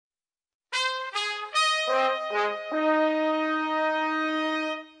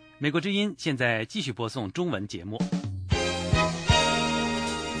美国之音现在继续播送中文节目。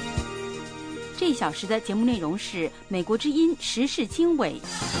这一小时的节目内容是美国之音时事经纬。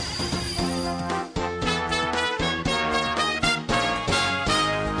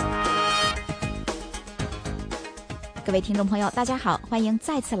各位听众朋友，大家好，欢迎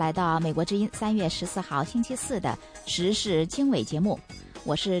再次来到美国之音3月14号星期四的时事经纬节目，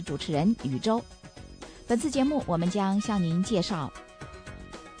我是主持人宇宙。本次节目我们将向您介绍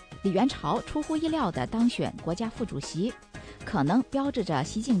李元朝出乎意料地当选国家副主席，可能标志着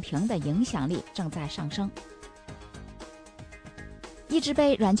习近平的影响力正在上升。一直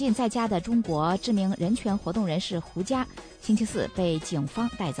被软禁在家的中国知名人权活动人士胡佳，星期四被警方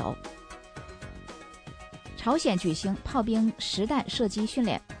带走。朝鲜举行炮兵实弹射击训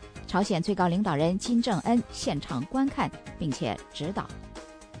练，朝鲜最高领导人金正恩现场观看并且指导。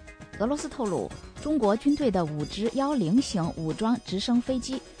俄罗斯透露，中国军队的5支10型武装直升飞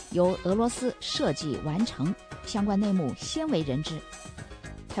机由俄罗斯设计完成，相关内幕鲜为人知。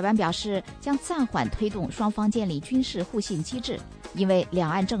台湾表示将暂缓推动双方建立军事互信机制，因为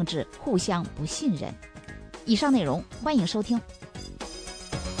两岸政治互相不信任。以上内容欢迎收听。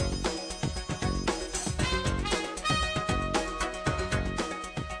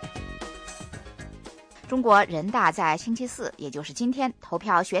中国人大在星期四，也就是今天，投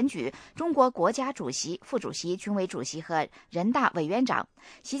票选举中国国家主席、副主席、军委主席和人大委员长。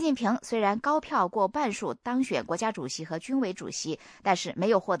习近平虽然高票过半数当选国家主席和军委主席，但是没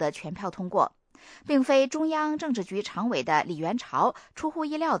有获得全票通过。并非中央政治局常委的李元朝出乎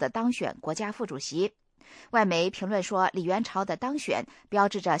意料地当选国家副主席。外媒评论说，李元朝的当选标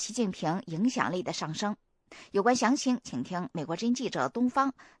志着习近平影响力的上升。有关详情，请听美国之音记者东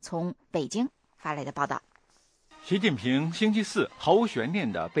方从北京发来的报道。习近平星期四毫无悬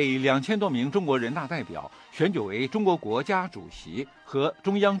念地被2000多名中国人大代表选举为中国国家主席和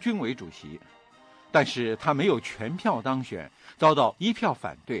中央军委主席，但是他没有全票当选，遭到1票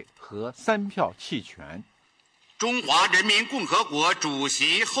反对和3票弃权。中华人民共和国主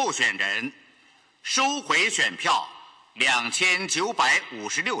席候选人收回选票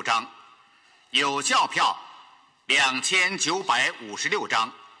2956张，有效票2956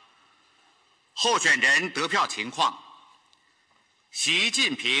张。候选人得票情况：习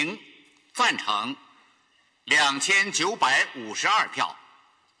近平赞成2952票，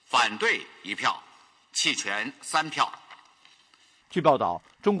反对1票，弃权3票。据报道，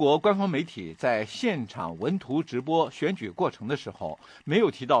中国官方媒体在现场文图直播选举过程的时候，没有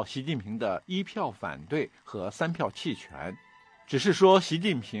提到习近平的1票反对和3票弃权，只是说习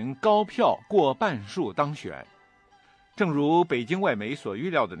近平高票过半数当选。正如北京外媒所预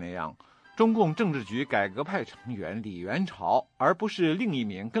料的那样，中共政治局改革派成员李元朝，而不是另一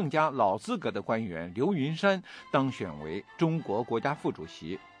名更加老资格的官员刘云山当选为中国国家副主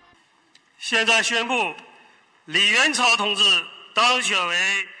席。现在宣布，李元朝同志当选为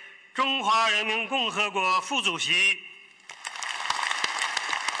中华人民共和国副主席。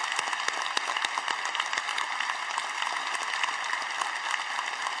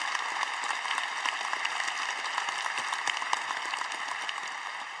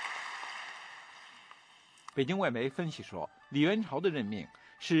北京外媒分析说，李元朝的任命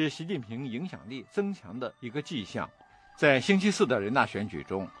是习近平影响力增强的一个迹象。在星期四的人大选举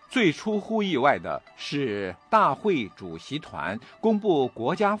中，最出乎意外的是大会主席团公布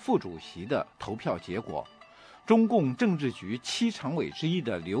国家副主席的投票结果。中共政治局7常委之一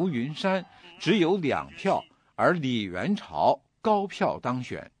的刘云山只有2票，而李元朝高票当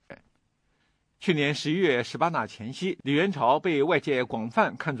选。去年11月18大前夕，李元朝被外界广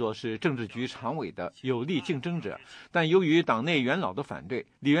泛看作是政治局常委的有力竞争者，但由于党内元老的反对，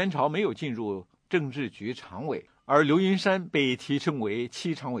李元朝没有进入政治局常委，而刘云山被提升为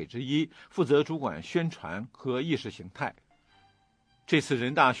7常委之一，负责主管宣传和意识形态。这次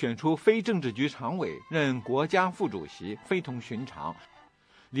人大选出非政治局常委任国家副主席非同寻常，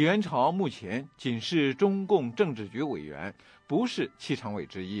李元朝目前仅是中共政治局委员，不是7常委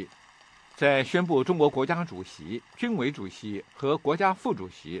之一。在宣布中国国家主席、军委主席和国家副主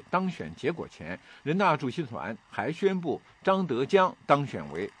席当选结果前，人大主席团还宣布张德江当选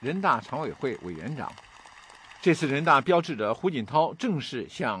为人大常委会委员长。这次人大标志着胡锦涛正式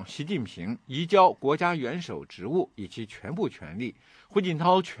向习近平移交国家元首职务以及全部权力。胡锦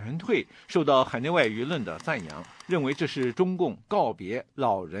涛全退受到海内外舆论的赞扬，认为这是中共告别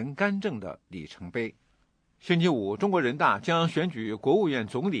老人干政的里程碑。星期五，中国人大将选举国务院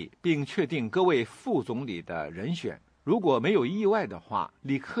总理，并确定各位副总理的人选。如果没有意外的话，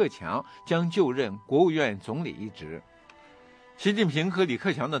李克强将就任国务院总理一职。习近平和李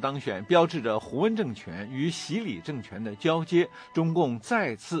克强的当选标志着胡温政权与习李政权的交接，中共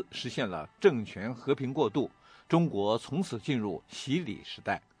再次实现了政权和平过渡，中国从此进入习李时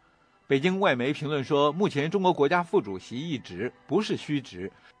代。北京外媒评论说，目前中国国家副主席一职不是虚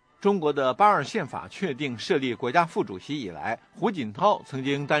职。中国的82宪法确定设立国家副主席以来，胡锦涛曾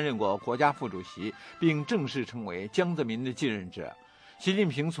经担任过国家副主席，并正式成为江泽民的继任者。习近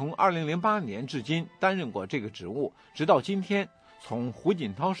平从2008年至今担任过这个职务，直到今天从胡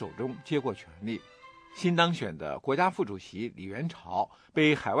锦涛手中接过权力。新当选的国家副主席李元朝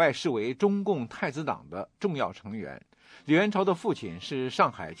被海外视为中共太子党的重要成员。李元朝的父亲是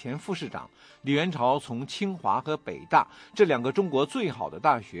上海前副市长。李元朝从清华和北大这两个中国最好的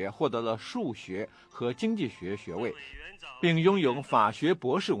大学获得了数学和经济学学位，并拥有法学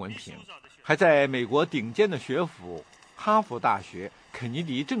博士文凭，还在美国顶尖的学府哈佛大学、肯尼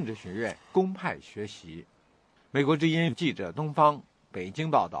迪政治学院公派学习。美国之音记者东方北京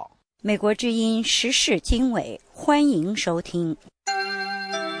报道。美国之音时事经纬，欢迎收听。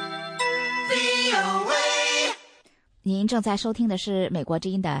您正在收听的是美国之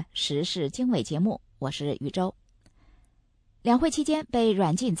音的时事经纬节目，我是宇宙。两会期间被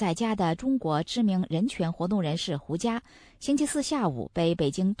软禁在家的中国知名人权活动人士胡佳，星期四下午被北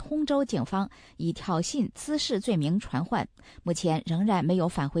京通州警方以挑衅滋事罪名传唤，目前仍然没有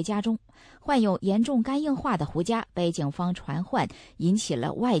返回家中。患有严重肝硬化的胡佳被警方传唤，引起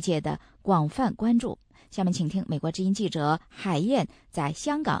了外界的广泛关注。下面请听美国之音记者海燕在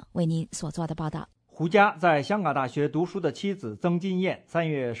香港为您所做的报道。胡佳在香港大学读书的妻子曾金燕3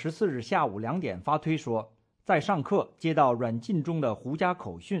月14日下午2点发推说，在上课接到软禁中的胡佳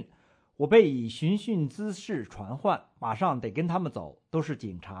口讯，我被以寻衅滋事传唤，马上得跟他们走，都是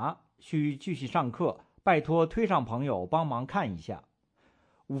警察，需继续上课，拜托推上朋友帮忙看一下。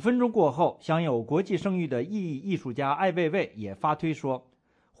5分钟过后，享有国际声誉的艺术家艾未未也发推说，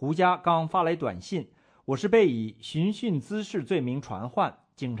胡佳刚发来短信，我是被以寻衅滋事罪名传唤，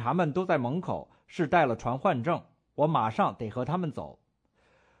警察们都在门口，是带了传唤证，我马上得和他们走。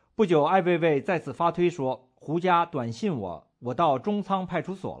不久，艾未未再次发推说，胡佳短信我到中仓派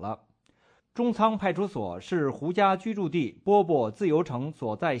出所了。中仓派出所是胡佳居住地波波自由城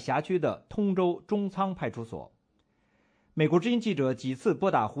所在辖区的通州中仓派出所。美国之音记者几次拨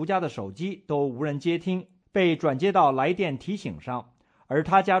打胡佳的手机都无人接听，被转接到来电提醒上，而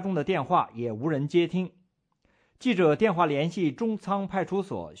他家中的电话也无人接听。记者电话联系中仓派出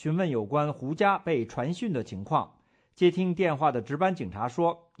所询问有关胡佳被传讯的情况，接听电话的值班警察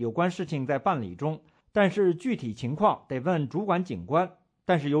说，有关事情在办理中，但是具体情况得问主管警官，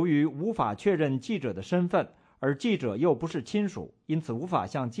但是由于无法确认记者的身份，而记者又不是亲属，因此无法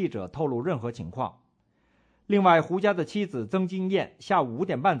向记者透露任何情况。另外，胡佳的妻子曾金燕下午5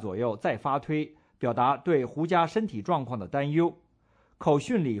点半左右再发推，表达对胡佳身体状况的担忧。口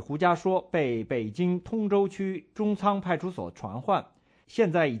讯里胡佳说被北京通州区中仓派出所传唤，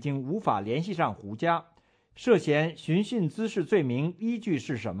现在已经无法联系上胡佳，涉嫌寻衅滋事罪名依据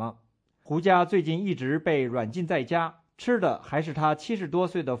是什么？胡佳最近一直被软禁在家，吃的还是他70多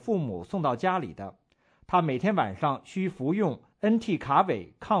岁的父母送到家里的。他每天晚上需服用 NT 卡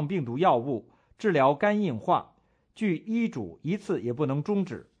韦抗病毒药物治疗肝硬化，据医嘱一次也不能终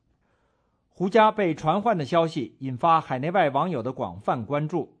止。胡佳被传唤的消息引发海内外网友的广泛关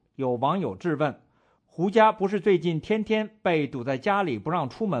注，有网友质问，胡佳不是最近天天被堵在家里不让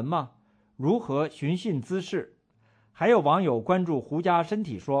出门吗？如何寻衅滋事？还有网友关注胡佳身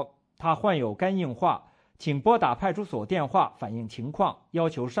体说，他患有肝硬化，请拨打派出所电话反映情况，要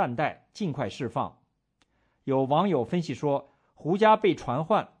求善待，尽快释放。有网友分析说，胡佳被传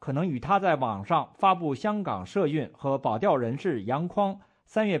唤可能与他在网上发布香港社运和保钓人士杨匡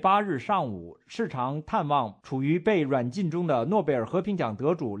3月8日上午视察探望处于被软禁中的诺贝尔和平奖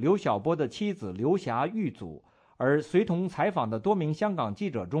得主刘晓波的妻子刘霞遇阻，而随同采访的多名香港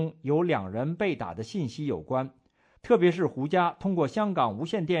记者中有2人被打的信息有关。特别是胡佳通过香港无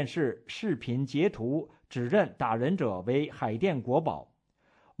线电视视频截图指认打人者为海淀国宝，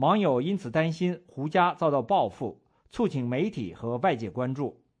网友因此担心胡佳遭到报复，促请媒体和外界关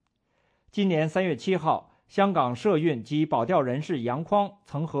注。今年3月7号，香港社运及保钓人士杨匡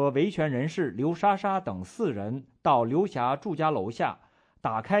曾和维权人士刘莎莎等4人到刘霞住家楼下，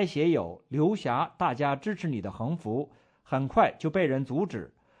打开写有刘霞大家支持你的横幅，很快就被人阻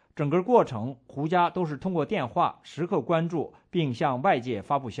止。整个过程胡佳都是通过电话时刻关注并向外界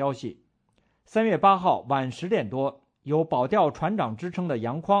发布消息。3月8号晚10点多，有保钓船长之称的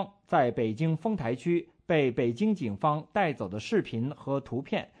杨匡在北京丰台区被北京警方带走的视频和图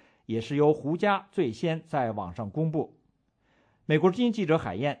片也是由胡佳最先在网上公布。美国之音记者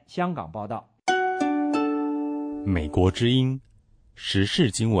海燕香港报道。美国之音时事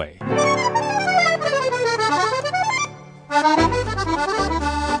经纬。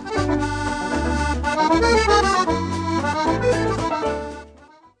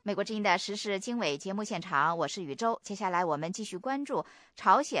美国之音的时事经纬节目现场，我是宇宙。接下来我们继续关注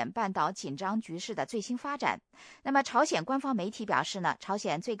朝鲜半岛紧张局势的最新发展。那么朝鲜官方媒体表示呢，朝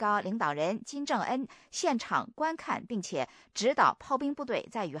鲜最高领导人金正恩现场观看并且指导炮兵部队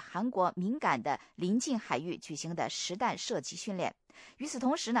在与韩国敏感的临近海域举行的实弹射击训练。与此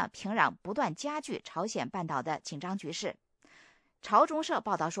同时呢，平壤不断加剧朝鲜半岛的紧张局势。朝中社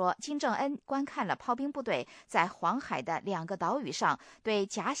报道说，金正恩观看了炮兵部队在黄海的2个岛屿上对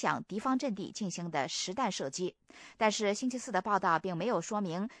假想敌方阵地进行的实弹射击，但是星期四的报道并没有说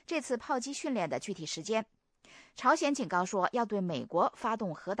明这次炮击训练的具体时间。朝鲜警告说要对美国发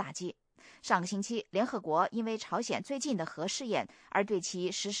动核打击。上个星期，联合国因为朝鲜最近的核试验而对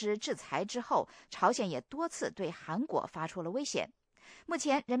其实施制裁之后，朝鲜也多次对韩国发出了威胁。目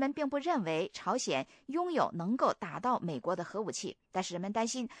前人们并不认为朝鲜拥有能够打到美国的核武器，但是人们担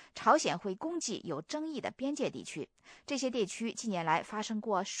心朝鲜会攻击有争议的边界地区。这些地区近年来发生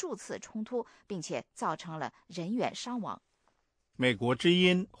过数次冲突，并且造成了人员伤亡。美国之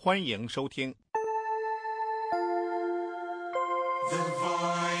音，欢迎收听。The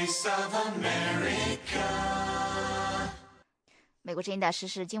Voice of America。美国之音的时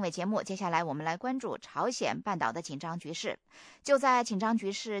事经纬节目，接下来我们来关注朝鲜半岛的紧张局势。就在紧张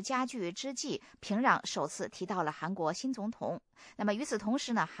局势加剧之际，平壤首次提到了韩国新总统。那么与此同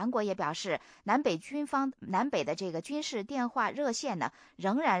时呢，韩国也表示，南北的这个军事电话热线呢，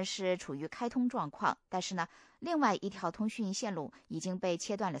仍然是处于开通状况，但是呢，另外一条通讯线路已经被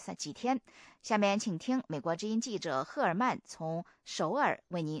切断了几天。下面请听美国之音记者赫尔曼从首尔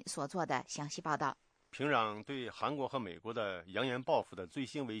为您所做的详细报道。平壤对韩国和美国的扬言报复的最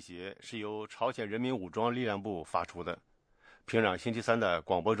新威胁是由朝鲜人民武装力量部发出的。平壤星期三的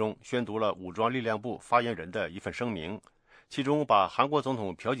广播中宣读了武装力量部发言人的一份声明，其中把韩国总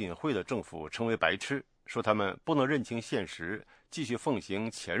统朴槿惠的政府称为白痴，说他们不能认清现实，继续奉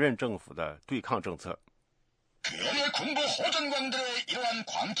行前任政府的对抗政策。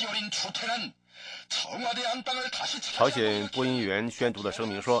朝鲜播音员宣读的声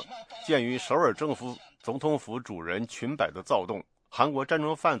明说，鉴于首尔政府总统府主人群摆的躁动，韩国战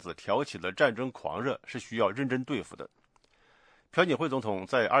争贩子挑起的战争狂热是需要认真对付的。朴槿惠总统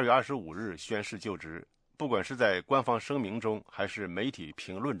在2月25日宣誓就职，不管是在官方声明中还是媒体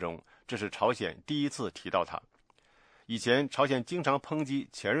评论中，这是朝鲜第一次提到他。以前朝鲜经常抨击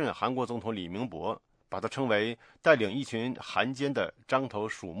前任韩国总统李明博，把他称为带领一群韩奸的獐头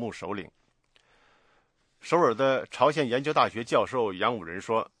鼠目首领。首尔的朝鲜研究大学教授杨武仁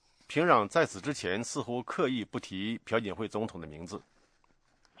说，平壤在此之前似乎刻意不提朴槿惠总统的名字。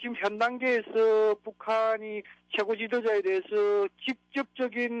지금 현 단계에서 북한이 최고 지도자에 대해서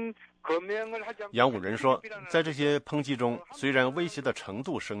직접적인 검명을 하지 않고杨武仁说，在这些抨击中，虽然威胁的程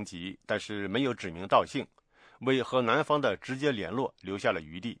度升级，但是没有指名道姓，为和南方的直接联络留下了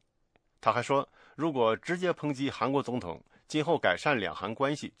余地。他还说，如果直接抨击韩国总统，今后改善两韩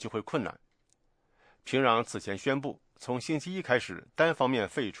关系就会困难。平壤此前宣布，从星期一开始单方面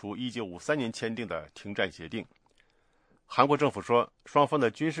废除1953年签订的停战协定。韩国政府说，双方的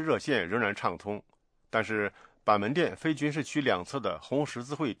军事热线仍然畅通，但是板门店非军事区两侧的红十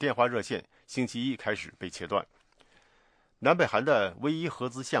字会电话热线星期一开始被切断。南北韩的唯一合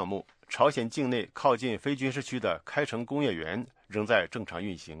资项目，朝鲜境内靠近非军事区的开城工业园仍在正常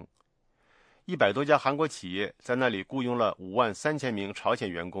运行。100多家韩国企业在那里雇佣了53000名朝鲜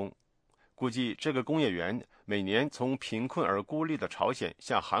员工。估计这个工业园每年从贫困而孤立的朝鲜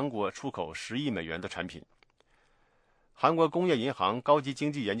向韩国出口10亿美元的产品。韩国工业银行高级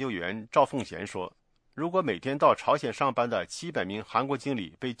经济研究员赵凤贤说，如果每天到朝鮮上班的700名韩国经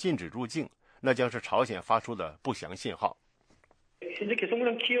理被禁止入境，那将是朝鲜发出的不祥信号。현재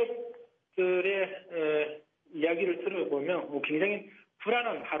개성공단 기업들의 이야기를 들어보면 굉장히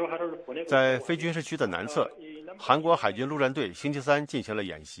불안한 하루하루를 보내고在非军事区的南侧，韩国海军陆战队星期三进行了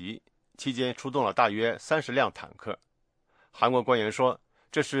演习，期间出动了大约30辆坦克。韩国官员说，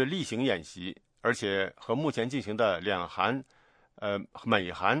这是例行演习，而且和目前进行的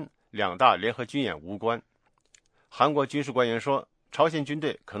美韩两大联合军演无关。韩国军事官员说，朝鲜军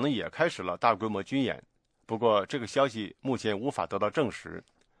队可能也开始了大规模军演，不过这个消息目前无法得到证实。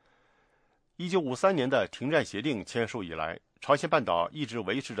1953年的停战协定签署以来，朝鲜半岛一直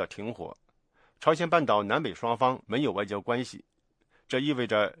维持着停火。朝鲜半岛南北双方没有外交关系，这意味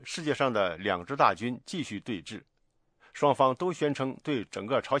着世界上的两支大军继续对峙，双方都宣称对整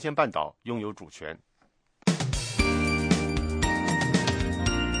个朝鲜半岛拥有主权。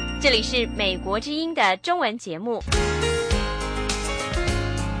这里是美国之音的中文节目。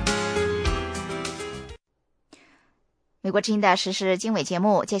美国之音的时事经纬节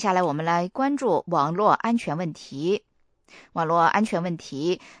目，接下来我们来关注网络安全问题。网络安全问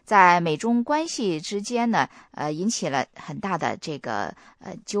题在美中关系之间呢，引起了很大的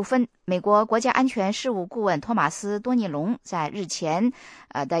纠纷。美国国家安全事务顾问托马斯·多尼龙在日前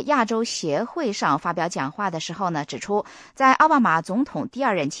的亚洲协会上发表讲话的时候呢，指出，在奥巴马总统第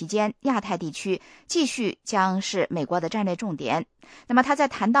2任期间，亚太地区继续将是美国的战略重点。那么他在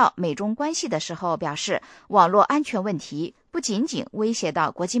谈到美中关系的时候表示，网络安全问题不仅仅威胁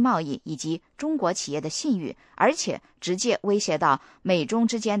到国际贸易以及中国企业的信誉，而且直接威胁到美中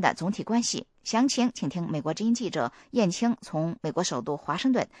之间的总体关系。详情请听美国之音记者燕青从美国首都华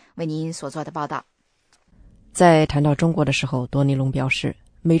盛顿为您所做的报道。在谈到中国的时候，多尼龙表示，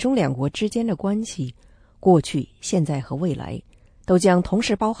美中两国之间的关系，过去、现在和未来，都将同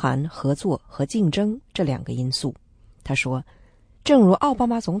时包含合作和竞争这2个因素。他说，正如奥巴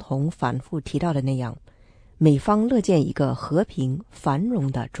马总统反复提到的那样，美方乐见一个和平繁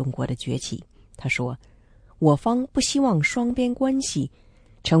荣的中国的崛起。他说，我方不希望双边关系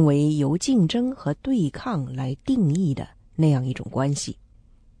成为由竞争和对抗来定义的那样一种关系。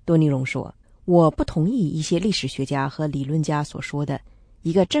多尼龙说，我不同意一些历史学家和理论家所说的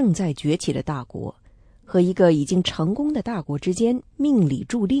一个正在崛起的大国和一个已经成功的大国之间命里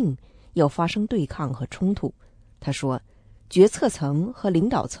注定要发生对抗和冲突。他说，决策层和领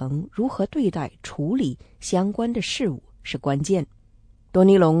导层如何对待处理相关的事务是关键。多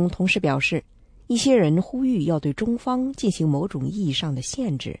尼龙同时表示，一些人呼吁要对中方进行某种意义上的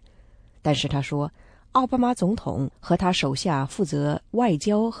限制，但是他说，奥巴马总统和他手下负责外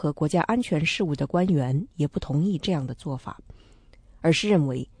交和国家安全事务的官员也不同意这样的做法，而是认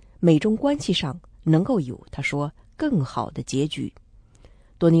为美中关系上能够有，他说，更好的结局。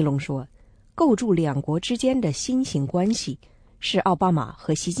多尼龙说，构筑两国之间的新型关系是奥巴马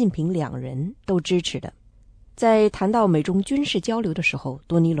和习近平2人都支持的。在谈到美中军事交流的时候，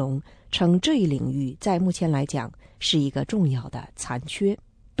多尼龙称这一领域在目前来讲是一个重要的残缺。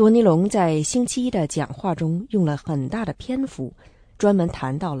多尼龙在星期一的讲话中用了很大的篇幅，专门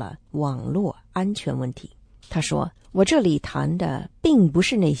谈到了网络安全问题。他说，我这里谈的并不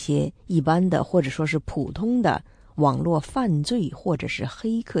是那些一般的或者说是普通的网络犯罪或者是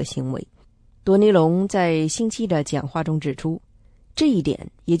黑客行为。多尼龙在星期一的讲话中指出，这一点，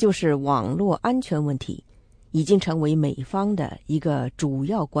也就是网络安全问题，已经成为美方的一个主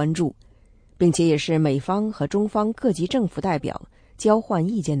要关注，并且也是美方和中方各级政府代表交换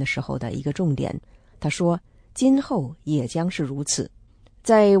意见的时候的一个重点。他说，今后也将是如此。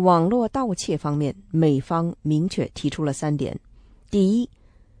在网络盗窃方面，美方明确提出了3点。第一，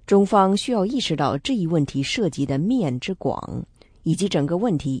中方需要意识到这一问题涉及的面之广，以及整个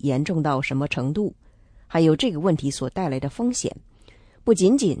问题严重到什么程度，还有这个问题所带来的风险，不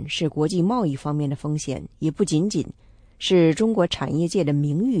仅仅是国际贸易方面的风险，也不仅仅是中国产业界的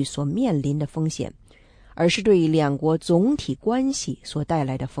名誉所面临的风险，而是对两国总体关系所带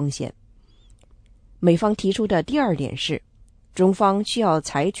来的风险。美方提出的第2点是，中方需要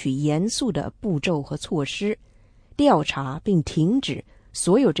采取严肃的步骤和措施，调查并停止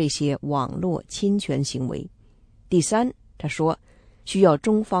所有这些网络侵权行为。第3，他说，需要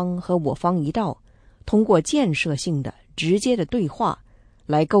中方和我方一道，通过建设性的直接的对话，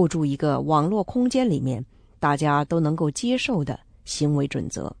来构筑一个网络空间里面大家都能够接受的行为准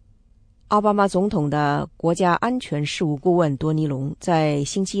则。奥巴马总统的国家安全事务顾问多尼龙在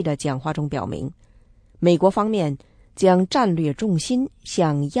星期一的讲话中表明，美国方面将战略重心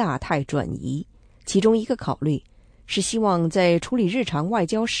向亚太转移，其中一个考虑是希望在处理日常外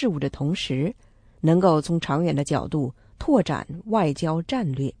交事务的同时，能够从长远的角度拓展外交战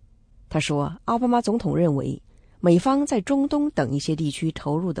略。他说，奥巴马总统认为美方在中东等一些地区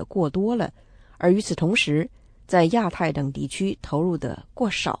投入的过多了，而与此同时在亚太等地区投入的过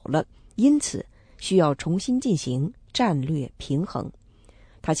少了，因此需要重新进行战略平衡。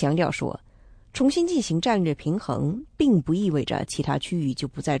他强调说，重新进行战略平衡并不意味着其他区域就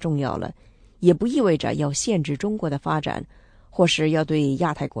不再重要了，也不意味着要限制中国的发展，或是要对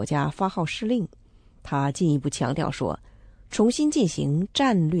亚太国家发号施令。他进一步强调说，重新进行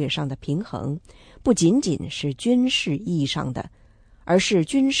战略上的平衡不仅仅是军事意义上的，而是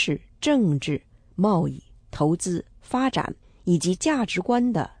军事、政治、贸易、投资、发展以及价值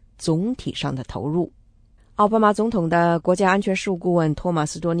观的总体上的投入。奥巴马总统的国家安全事务顾问托马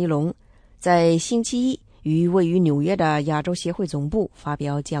斯·多尼龙在星期一于位于纽约的亚洲协会总部发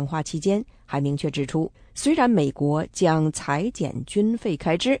表讲话期间，还明确指出，虽然美国将裁减军费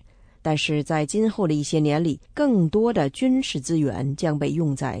开支，但是在今后的一些年里，更多的军事资源将被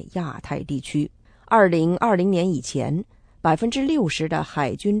用在亚太地区。2020年以前，60%的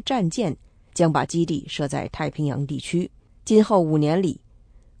海军战舰将把基地设在太平洋地区。今后5年里，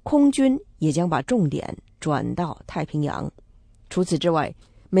空军也将把重点转到太平洋。除此之外，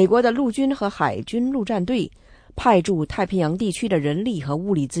美国的陆军和海军陆战队派驻太平洋地区的人力和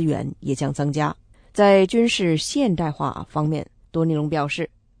物力资源也将增加。在军事现代化方面，多尼龙表示，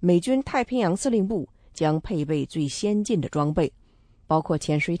美军太平洋司令部将配备最先进的装备，包括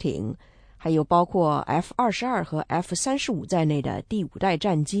潜水艇，还有包括 F-22 和 F-35 在内的第5代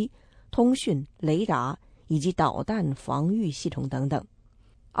战机、通讯、雷达以及导弹防御系统等等。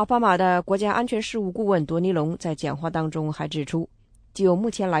奥巴马的国家安全事务顾问多尼龙在讲话当中还指出，就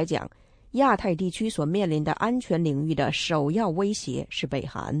目前来讲，亚太地区所面临的安全领域的首要威胁是北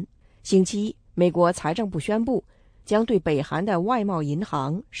韩。星期一，美国财政部宣布将对北韩的外贸银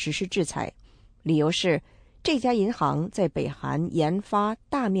行实施制裁，理由是这家银行在北韩研发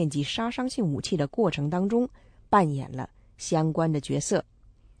大面积杀伤性武器的过程当中扮演了相关的角色。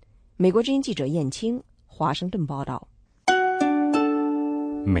美国之音记者燕青华盛顿报道。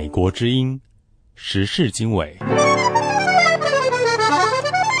美国之音时事经纬。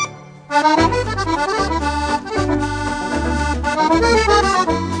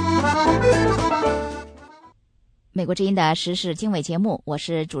美国之音的时事经纬节目，我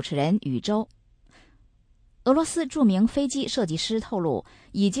是主持人宇宙。俄罗斯著名飞机设计师透露，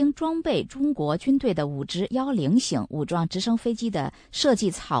已经装备中国军队的5支10型武装直升飞机的设计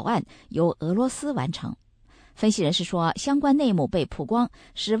草案由俄罗斯完成。分析人士说，相关内幕被曝光，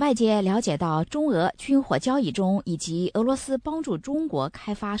使外界了解到中俄军火交易中以及俄罗斯帮助中国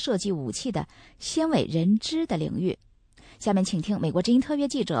开发设计武器的鲜为人知的领域。下面请听美国之音特约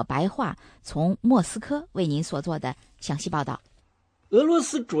记者白桦从莫斯科为您所做的详细报道。俄罗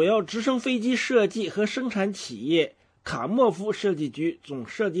斯主要直升飞机设计和生产企业卡莫夫设计局总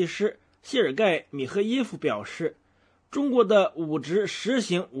设计师谢尔盖·米赫耶夫表示，中国的5支10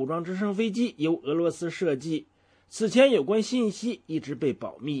型武装直升飞机由俄罗斯设计，此前有关信息一直被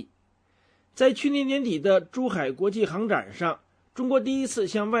保密。在去年年底的珠海国际航展上，中国第一次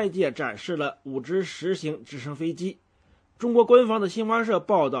向外界展示了5支10型直升飞机。中国官方的新华社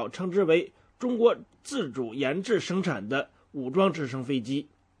报道称之为中国自主研制生产的武装直升飞机。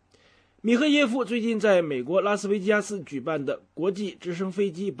米赫耶夫最近在美国拉斯维加斯举办的国际直升飞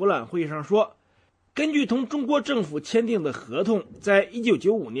机博览会上说，根据同中国政府签订的合同，在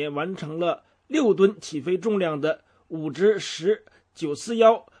1995年完成了6吨起飞重量的5支10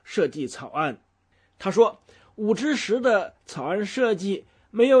 941设计草案。他说，5支10的草案设计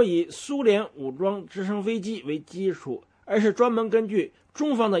没有以苏联武装直升飞机为基础，而是专门根据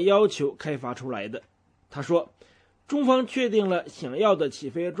中方的要求开发出来的。他说，中方确定了想要的起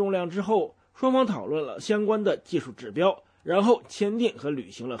飞重量之后，双方讨论了相关的技术指标，然后签订和履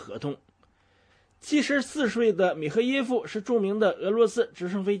行了合同。74岁的米赫耶夫是著名的俄罗斯直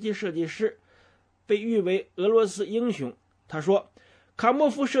升飞机设计师，被誉为俄罗斯英雄。他说，卡莫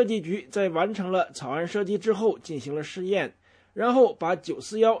夫设计局在完成了草案设计之后进行了试验，然后把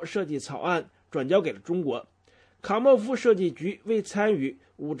941设计草案转交给了中国。卡莫夫设计局未参与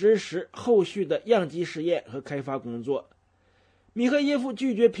5支10后续的样机试验和开发工作。米赫耶夫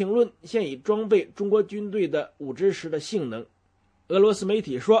拒绝评论现已装备中国军队的5支10的性能。俄罗斯媒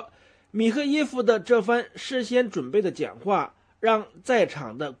体说，米赫耶夫的这番事先准备的讲话让在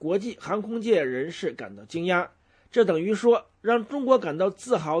场的国际航空界人士感到惊讶，这等于说让中国感到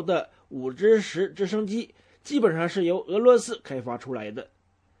自豪的5支10直升机基本上是由俄罗斯开发出来的。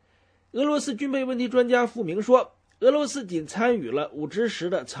俄罗斯军备问题专家傅明说，俄罗斯仅参与了5支10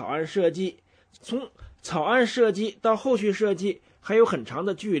的草案设计，从草案设计到后续设计还有很长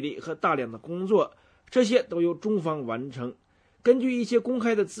的距离和大量的工作，这些都由中方完成。根据一些公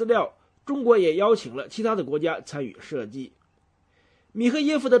开的资料，中国也邀请了其他的国家参与设计。米赫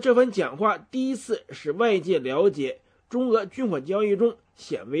耶夫的这番讲话第一次使外界了解中俄军火交易中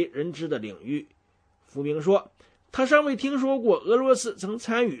鲜为人知的领域。傅明说，他尚未听说过俄罗斯曾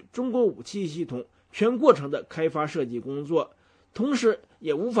参与中国武器系统全过程的开发设计工作，同时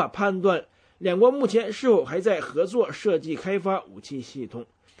也无法判断两国目前是否还在合作设计开发武器系统，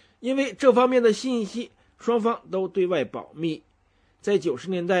因为这方面的信息双方都对外保密。在90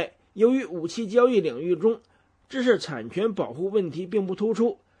年代，由于武器交易领域中知识产权保护问题并不突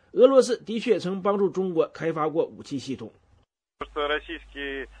出，俄罗斯的确曾帮助中国开发过武器系统。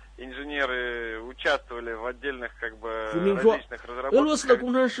傅明说，俄罗斯的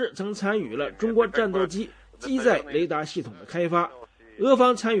工程师曾参与了中国战斗机机载雷达系统的开发，俄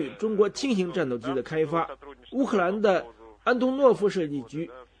方参与中国轻型战斗机的开发，乌克兰的安东诺夫设计局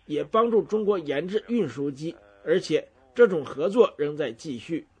也帮助中国研制运输机，而且这种合作仍在继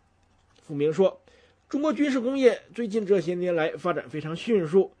续。傅明说，中国军事工业最近这些年来发展非常迅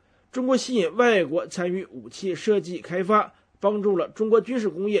速，中国吸引外国参与武器设计开发，帮助了中国军事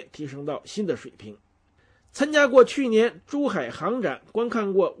工业提升到新的水平。参加过去年珠海航展、观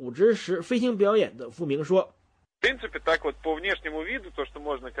看过5之10飞行表演的傅明说，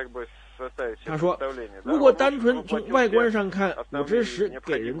他说，如果单纯从外观上看，5之10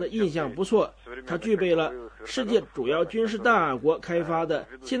给人的印象不错，它具备了世界主要军事大国开发的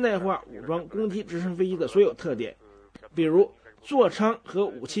现代化武装攻击直升飞机的所有特点，比如座舱和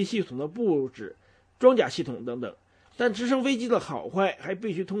武器系统的布置、装甲系统等等。但直升飞机的好坏还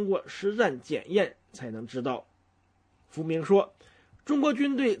必须通过实战检验才能知道。傅明说，中国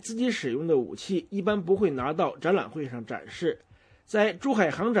军队自己使用的武器一般不会拿到展览会上展示，在珠海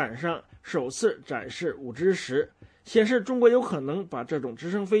航展上首次展示5之10，显示中国有可能把这种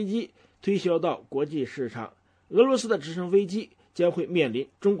直升飞机推销到国际市场，俄罗斯的直升飞机将会面临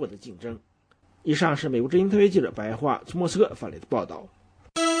中国的竞争。以上是美国之音特约记者白桦从莫斯科发来的报道。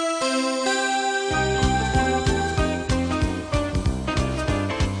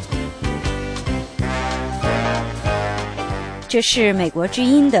这是美国之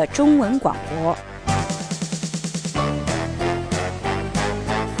音的中文广播。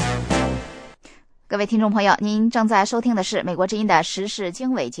各位听众朋友，您正在收听的是美国之音的时事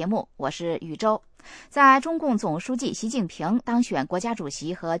经纬节目，我是宇宙。在中共总书记习近平当选国家主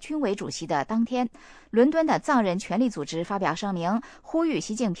席和军委主席的当天，伦敦的藏人权利组织发表声明，呼吁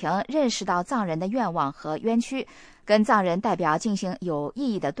习近平认识到藏人的愿望和冤屈，跟藏人代表进行有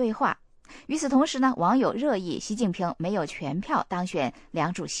意义的对话。与此同时呢，网友热议习近平没有全票当选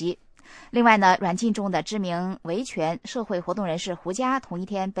两主席。另外呢，软禁中的知名维权社会活动人士胡佳同一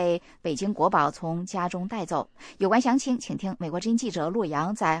天被北京国保从家中带走。有关详情，请听美国之音记者陆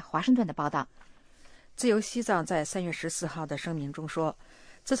洋在华盛顿的报道。自由西藏在3月14号的声明中说，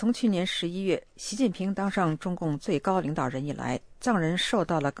自从去年11月习近平当上中共最高领导人以来，藏人受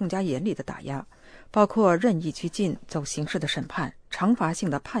到了更加严厉的打压，包括任意拘禁、走刑事的审判、惩罚性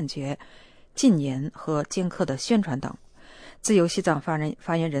的判决、禁言和尖刻的宣传等。自由西藏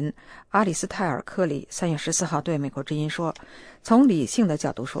发言人阿里斯泰尔·克里3月14号对美国之音说，从理性的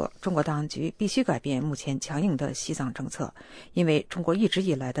角度说，中国当局必须改变目前强硬的西藏政策，因为中国一直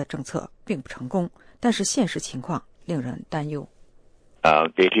以来的政策并不成功，但是现实情况令人担忧。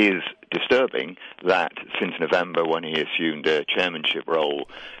It is disturbing that since November when he assumed a chairmanship role,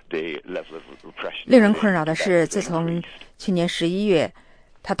 the level of repression... 令人困扰的是，自从去年11月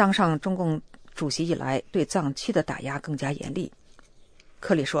他当上中共主席以来，对藏区的打压更加严厉。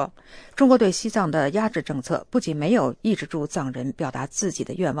克里说，中国对西藏的压制政策不仅没有抑制住藏人表达自己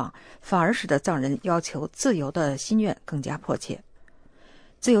的愿望，反而使得藏人要求自由的心愿更加迫切。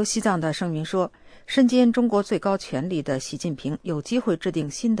自由西藏的声明说，身兼中国最高权力的习近平有机会制定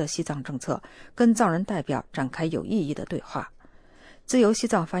新的西藏政策，跟藏人代表展开有意义的对话。自由西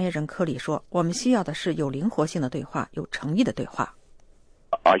藏发言人科里说，我们需要的是有灵活性的对话，有诚意的对话。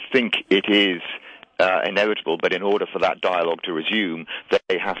I think it is inevitable, but in order for that dialogue to resume,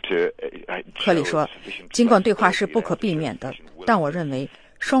 they have to... 克里说，尽管对话是不可避免的，但我认为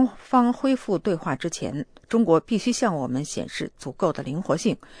双方恢复对话之前，中国必须向我们显示足够的灵活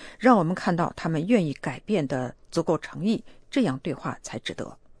性，让我们看到他们愿意改变的足够诚意，这样对话才值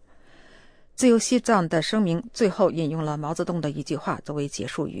得。自由西藏的声明最后引用了毛泽东的一句话作为结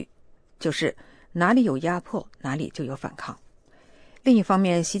束语，就是哪里有压迫，哪里就有反抗。另一方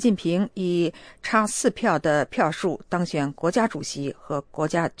面，习近平以差4票的票数当选国家主席和国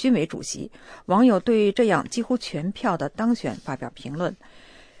家军委主席，网友对这样几乎全票的当选发表评论。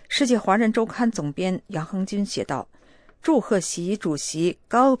世界华人周刊总编杨恒军写道，祝贺习主席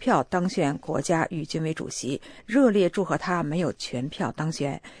高票当选国家与军委主席，热烈祝贺他没有全票当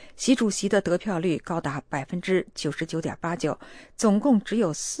选。习主席的得票率高达 99.89%， 总共只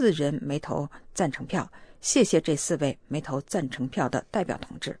有4人没投赞成票，谢谢这4位没投赞成票的代表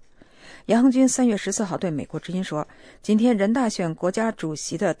同志。杨恒军3月14号对美国之音说，今天人大选国家主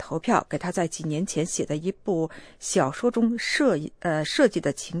席的投票给他在几年前写的一部小说中设计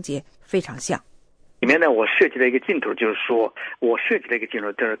的情节非常像。里面呢，我设计了一个镜头，就是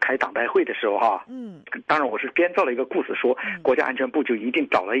开党代会的时候哈，当然我是编造了一个故事，说国家安全部就一定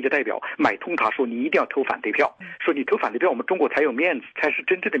找了一个代表买通他，说你一定要投反对票，说你投反对票，我们中国才有面子，才是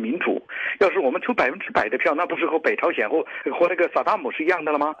真正的民主。要是我们投100%的票，那不是和北朝鲜和那个萨达姆是一样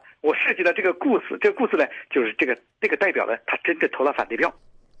的了吗？我设计了这个故事，这个故事呢，就是这个代表呢，他真的投了反对票。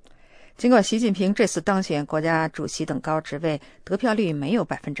尽管习近平这次当选国家主席等高职位，得票率没有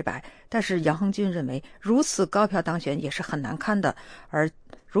100%，但是杨恒军认为如此高票当选也是很难堪的。而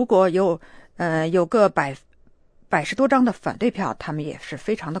如果有个100多张的反对票，他们也是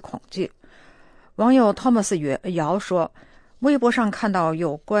非常的恐惧。网友 Thomas 姚说，微博上看到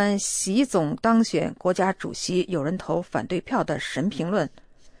有关习总当选国家主席有人投反对票的神评论：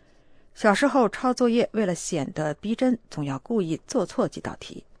小时候抄作业，为了显得逼真，总要故意做错几道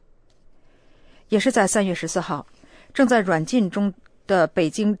题。也是在3月14号，正在软禁中的北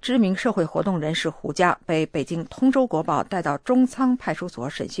京知名社会活动人士胡佳被北京通州国宝带到中仓派出所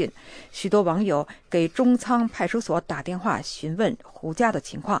审讯。许多网友给中仓派出所打电话询问胡佳的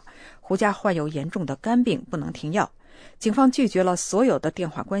情况。胡佳患有严重的肝病，不能停药。警方拒绝了所有的电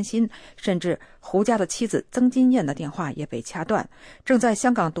话关心，甚至胡佳的妻子曾金燕的电话也被掐断。正在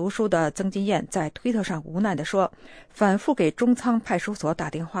香港读书的曾金燕在推特上无奈地说，反复给中仓派出所打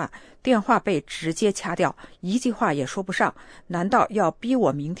电话，电话被直接掐掉，一句话也说不上，难道要逼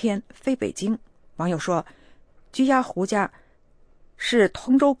我明天飞北京？网友说，拘押胡佳是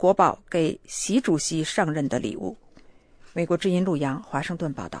通州国宝给习主席上任的礼物。美国之音陆洋华盛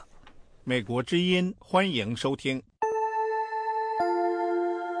顿报道。美国之音，欢迎收听。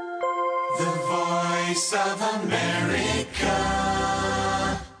The Voice of America.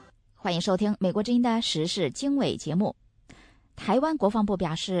 欢迎收听美国之音的时事经纬节目。台湾国防部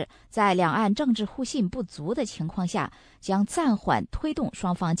表示，在两岸政治互信不足的情况下，将暂缓推动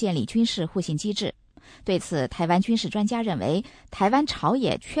双方建立军事互信机制。对此，台湾军事专家认为，台湾朝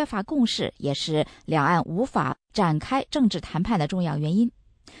野缺乏共识，也是两岸无法展开政治谈判的重要原因。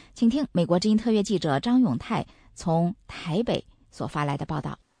请听美国之音特约记者张永泰从台北所发来的报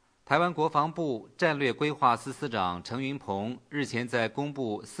道。台湾国防部战略规划司司长陈云鹏日前在公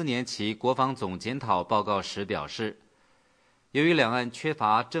布4年期国防总检讨报告时表示，由于两岸缺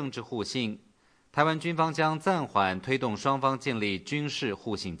乏政治互信，台湾军方将暂缓推动双方建立军事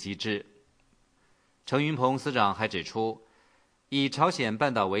互信机制。陈云鹏司长还指出，以朝鲜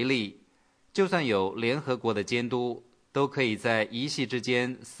半岛为例，就算有联合国的监督，都可以在一夕之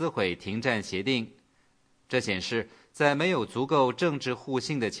间撕毁停战协定。这显示，在没有足够政治互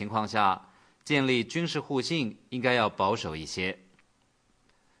信的情况下，建立军事互信应该要保守一些。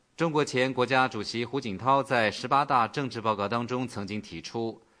中国前国家主席胡锦涛在18大政治报告当中曾经提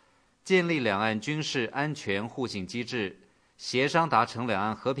出，建立两岸军事安全互信机制，协商达成两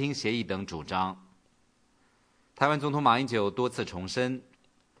岸和平协议等主张。台湾总统马英九多次重申，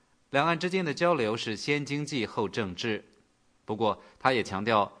两岸之间的交流是先经济后政治。不过，他也强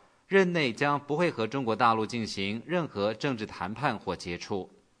调，任内将不会和中国大陆进行任何政治谈判或接触。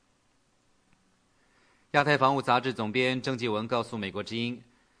亚太防务杂志总编郑继文告诉美国之音，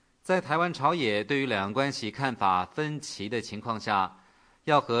在台湾朝野对于两岸关系看法分歧的情况下，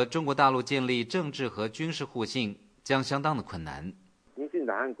要和中国大陆建立政治和军事互信将相当的困难。民进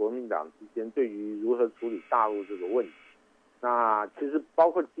党和国民党之间对于如何处理大陆这个问题，那其实包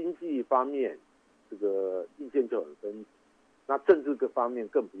括经济方面，这个意见就很分歧。那政治各方面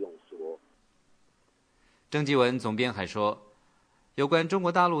更不用说。郑继文总编还说，有关中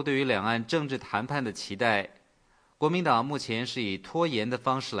国大陆对于两岸政治谈判的期待，国民党目前是以拖延的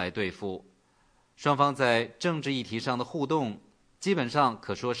方式来对付，双方在政治议题上的互动基本上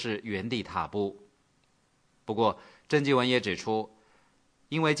可说是原地踏步。不过，郑继文也指出，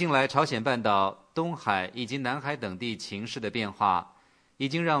因为近来朝鲜半岛、东海以及南海等地情势的变化，已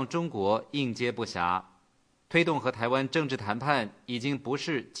经让中国应接不暇，推动和台湾政治谈判已经不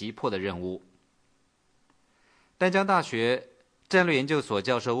是急迫的任务。淡江大学战略研究所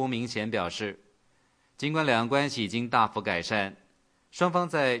教授翁明贤表示，尽管两岸关系已经大幅改善，双方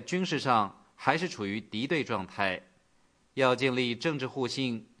在军事上还是处于敌对状态，要建立政治互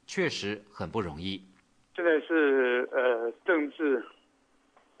信确实很不容易。现在是政治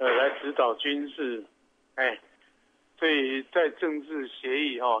来指导军事，所以在政治协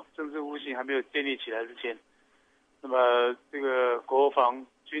议政治互信还没有建立起来之前，那么这个国防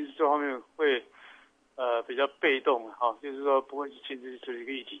军事这方面会比较被动就是说不会去亲自处理一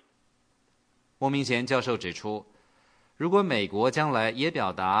个议题。翁明贤教授指出，如果美国将来也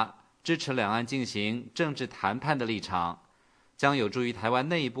表达支持两岸进行政治谈判的立场，将有助于台湾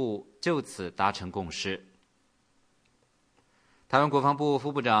内部就此达成共识。台湾国防部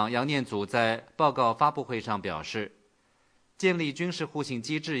副部长杨念祖在报告发布会上表示，建立军事互信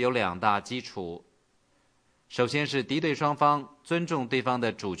机制有2大基础，首先是敌对双方尊重对方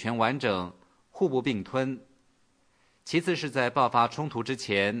的主权完整，互不并吞；其次是在爆发冲突之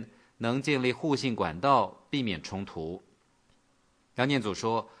前能建立互信管道，避免冲突。杨念祖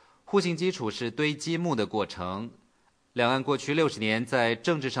说，互信基础是堆积木的过程，两岸过去60年在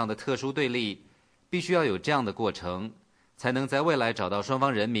政治上的特殊对立，必须要有这样的过程，才能在未来找到双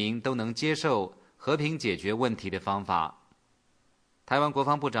方人民都能接受、和平解决问题的方法。台湾国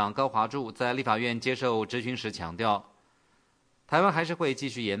防部长高华柱在立法院接受质询时强调，台湾还是会继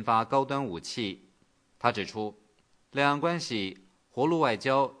续研发高端武器。他指出，两岸关系、活路外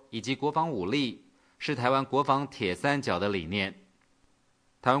交以及国防武力是台湾国防铁三角的理念。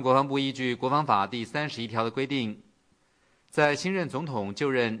台湾国防部依据国防法第31条的规定，在新任总统就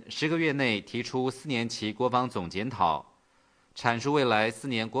任10个月内提出4年期国防总检讨，阐述未来4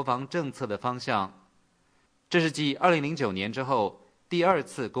年国防政策的方向。这是继2009年之后第2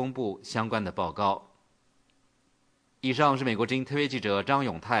次公布相关的报告。以上是美国之音特约记者张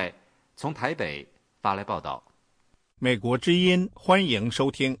永泰从台北发来报道。美国之音，欢迎收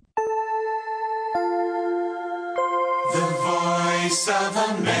听。The Voice of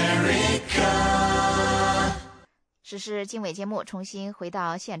America。 时事经纬节目重新回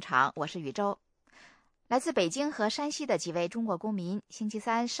到现场，我是宇宙。来自北京和山西的几位中国公民星期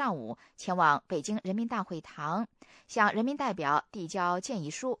三上午前往北京人民大会堂，向人民代表递交建议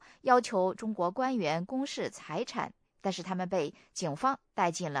书，要求中国官员公示财产，但是他们被警方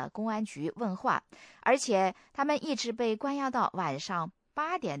带进了公安局问话，而且他们一直被关押到晚上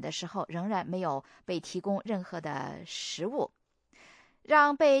8点的时候，仍然没有被提供任何的食物。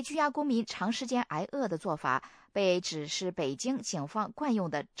让被拘押公民长时间挨饿的做法被指是北京警方惯用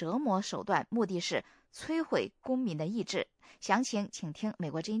的折磨手段，目的是摧毁公民的意志。详情请听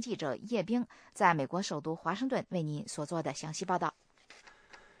美国之音记者叶冰在美国首都华盛顿为您所做的详细报道。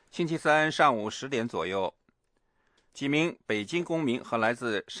星期三上午10点左右，几名北京公民和来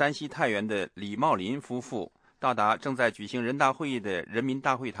自山西太原的李茂林夫妇到达正在举行人大会议的人民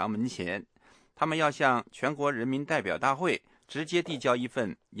大会堂门前，他们要向全国人民代表大会直接递交一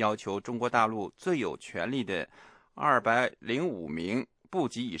份要求中国大陆最有权力的205名部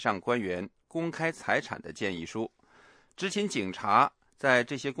级以上官员公开财产的建议书。执勤警察在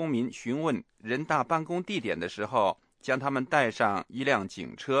这些公民询问人大办公地点的时候，将他们带上一辆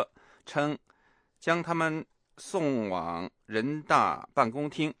警车，称将他们送往人大办公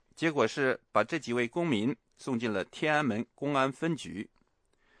厅，结果是把这几位公民送进了天安门公安分局。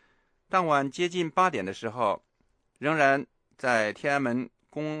当晚接近8点的时候，仍然在天安门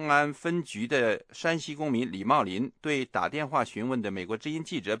公安分局的山西公民李茂林对打电话询问的美国之音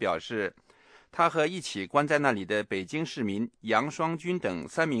记者表示，他和一起关在那里的北京市民杨双军等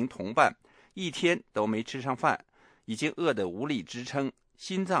3名同伴一天都没吃上饭，已经饿得无力支撑，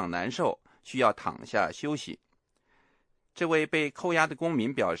心脏难受，需要躺下休息。这位被扣押的公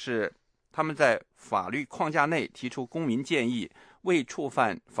民表示，他们在法律框架内提出公民建议，未触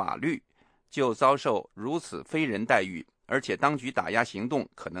犯法律就遭受如此非人待遇，而且当局打压行动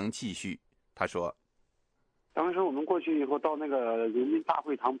可能继续。他说，当时我们过去以后到那个人民大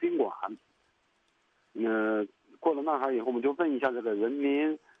会堂宾馆，过了那儿以后，我们就问一下这个人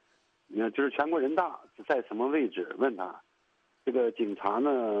民，就是全国人大在什么位置，问他。这个警察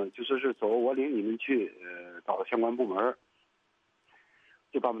呢，就说是走，我领你们去，找相关部门，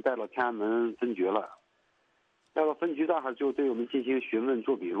就把我们带到天安门分局了。带到分局那儿就对我们进行询问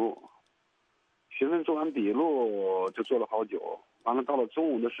做笔录，询问做完笔录就做了好久。完了到了中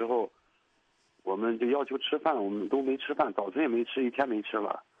午的时候，我们就要求吃饭，我们都没吃饭，早晨也没吃，一天没吃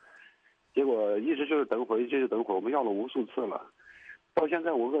了。结果一直就是等会儿，一直就等会儿，我们要了无数次了。到现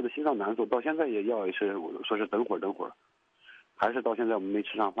在我饿得心脏难受，到现在也要也是说是等会儿，还是到现在我们没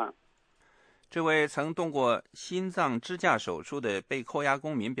吃上饭。这位曾动过心脏支架手术的被扣押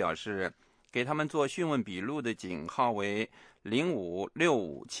公民表示，给他们做讯问笔录的警号为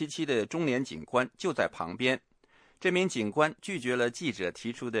056577的中年警官就在旁边。这名警官拒绝了记者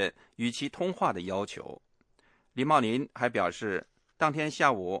提出的与其通话的要求。李茂林还表示，当天下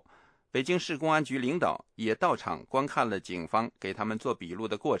午北京市公安局领导也到场观看了警方给他们做笔录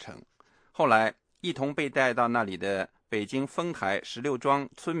的过程。后来一同被带到那里的北京丰台16庄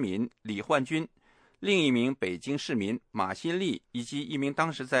村民李焕军，另一名北京市民马新丽以及一名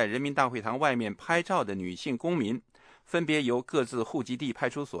当时在人民大会堂外面拍照的女性公民，分别由各自户籍地派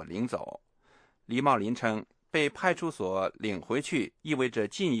出所领走。李茂林称，被派出所领回去意味着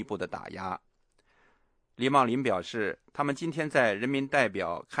进一步的打压。李茂林表示，他们今天在人民代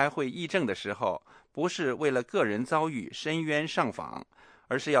表开会议政的时候，不是为了个人遭遇深渊上访，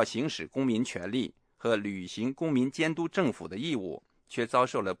而是要行使公民权利和履行公民监督政府的义务，却遭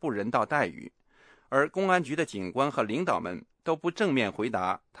受了不人道待遇。而公安局的警官和领导们都不正面回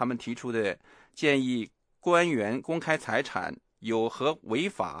答他们提出的建议官员公开财产有何违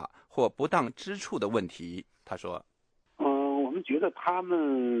法或不当之处的问题。他说，我们觉得他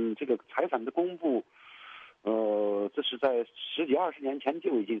们这个财产的公布，这是在10几20年前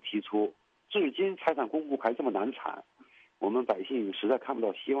就已经提出，至今财产公布还这么难产，我们百姓实在看不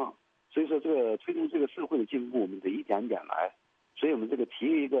到希望。所以说，这个推动这个社会的进步，我们得一点点来。所以我们这个提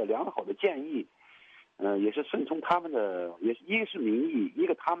一个良好的建议，也是顺从他们的，也是一个是民意，一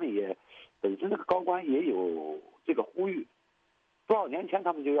个他们也本身这个高官也有这个呼吁。多少年前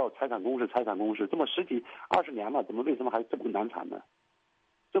他们就要财产公示，这么10几20年了，为什么还这么难产呢？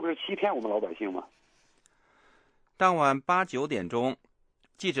这不是欺骗我们老百姓吗？当晚8、9点钟，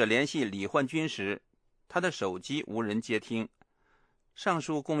记者联系李焕军时，他的手机无人接听。上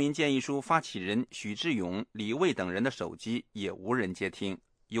述公民建议书发起人许志勇、李卫等人的手机也无人接听。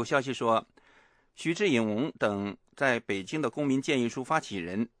有消息说，许志勇等在北京的公民建议书发起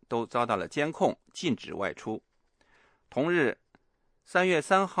人都遭到了监控，禁止外出。同日3月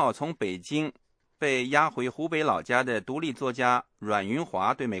3号从北京被押回湖北老家的独立作家阮云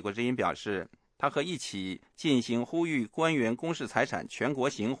华对美国之音表示，他和一起进行呼吁官员公示财产全国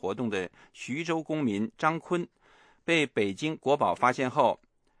行活动的徐州公民张坤被北京国保发现后，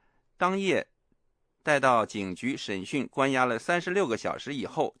当夜带到警局审讯，关押了36个小时以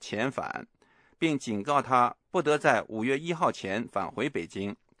后遣返，并警告他不得在5月1号前返回北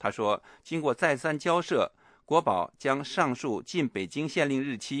京。他说，经过再三交涉，国保将上述进北京限令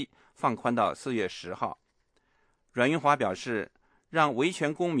日期放宽到4月10号。阮云华表示，让维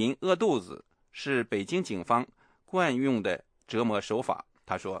权公民饿肚子是北京警方惯用的折磨手法。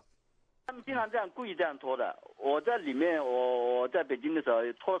他说，他们经常故意这样拖的。我在里面，我在北京的时候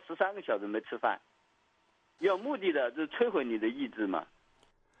拖13个小时没吃饭，有目的的，就是摧毁你的意志嘛。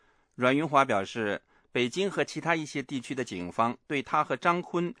阮云华表示，北京和其他一些地区的警方对他和张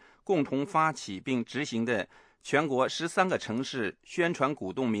坤共同发起并执行的全国13个城市宣传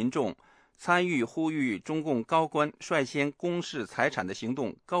鼓动民众参与呼吁中共高官率先公示财产的行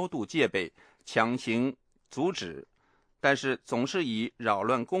动高度戒备，强行阻止，但是总是以扰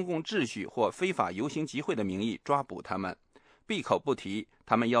乱公共秩序或非法游行集会的名义抓捕他们，闭口不提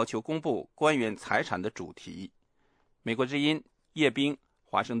他们要求公布官员财产的主题。美国之音叶冰，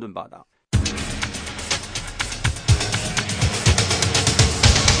华盛顿报道。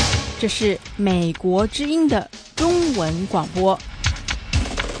这是美国之音的中文广播。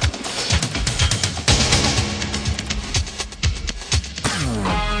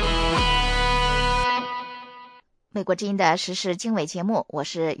美国之音的时事经纬节目，我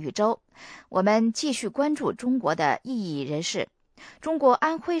是宇宙。我们继续关注中国的异议人士。中国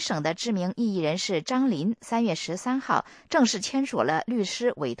安徽省的知名异议人士张林3月13号正式签署了律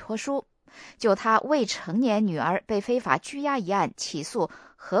师委托书，就他未成年女儿被非法拘押一案起诉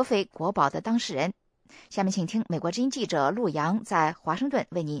合肥国保的当事人。下面请听美国之音记者陆阳在华盛顿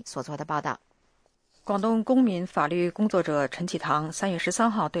为您所做的报道。广东公民法律工作者陈启堂3月13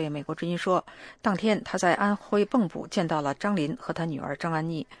号对美国之音说，当天他在安徽蚌埠见到了张林和他女儿张安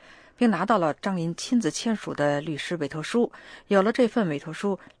妮，并拿到了张林亲自签署的律师委托书。有了这份委托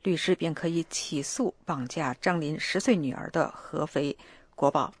书，律师便可以起诉绑架张林10岁女儿的合肥国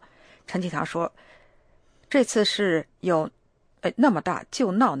保。陈启堂说，这次是有那么大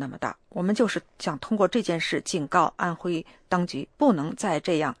就闹那么大，我们就是想通过这件事警告安徽当局不能再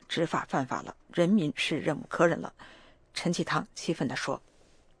这样执法犯法了，人民是忍无可忍了。陈启堂气愤地说，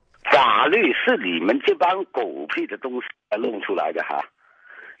法律是你们这帮狗屁的东西弄出来的哈，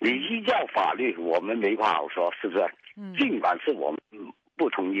你依照法律我们没话好说，是不是？尽管是我们不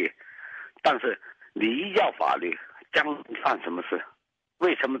同意，但是你依照法律将犯什么事？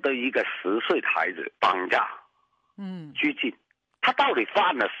为什么对一个10岁的孩子绑架拘禁？他到底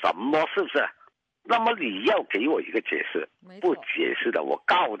犯了什么？是不是？那么你要给我一个解释，不解释的我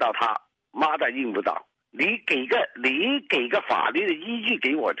告到他妈的用不到，你给个法律的依据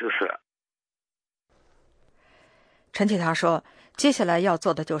给我就是。陈启堂说，接下来要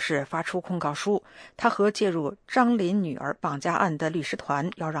做的就是发出控告书，他和介入张林女儿绑架案的律师团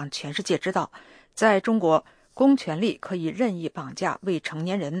要让全世界知道，在中国公权力可以任意绑架未成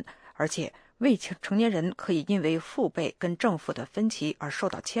年人，而且未成年人可以因为父辈跟政府的分歧而受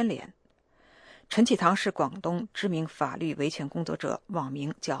到牵连。陈启堂是广东知名法律维权工作者，网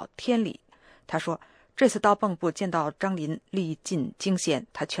名叫天理。他说，这次到蚌埠见到张林历尽惊险，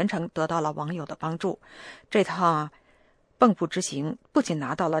他全程得到了网友的帮助。这趟蚌埠之行不仅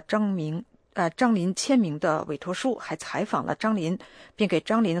拿到了张林签名的委托书，还采访了张林，并给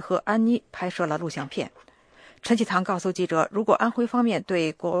张林和安妮拍摄了录像片。陈启堂告诉记者，如果安徽方面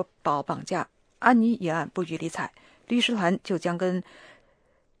对国保绑架安妮一案不予理睬，律师团就将跟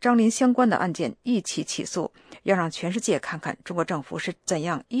张林相关的案件一起起诉，要让全世界看看中国政府是怎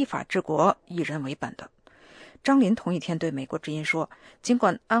样依法治国、以人为本的。张林同一天对美国之音说，尽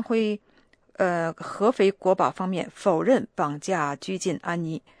管安徽合肥国保方面否认绑架拘禁安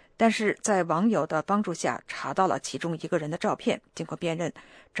妮，但是在网友的帮助下查到了其中一个人的照片，经过辨认，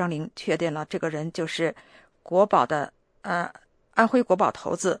张林确定了这个人就是国保的安徽国保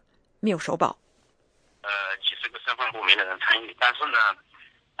头子缪守宝。几十个身份不明的人参与，但是呢，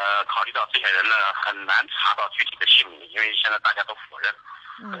考虑到这些人呢很难查到具体的姓名，因为现在大家都否认。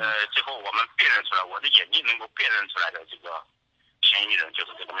最后我们辨认出来，我的眼睛能够辨认出来的这个嫌疑人就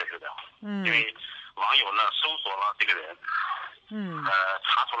是这个内水表。因为网友呢搜索了这个人，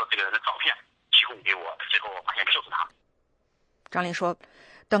查出了这个人的照片，提供给我，最后我发现就是他。张琳说，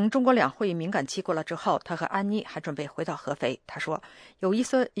等中国两会敏感期过了之后，他和安妮还准备回到合肥。他说，有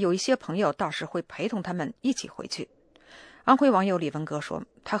一些朋友到时会陪同他们一起回去。安徽网友李文革说，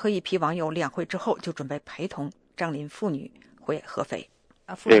他和一批网友两会之后就准备陪同张琳父女回合肥。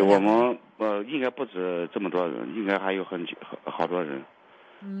对，我们应该不止这么多人，应该还有好多人，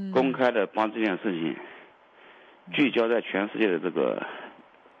公开的帮这件事情聚焦在全世界的这个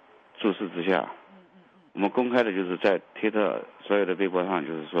注视之下，我们公开的就是在推特所有的微博上，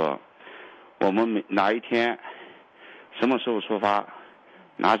就是说我们哪一天什么时候出发，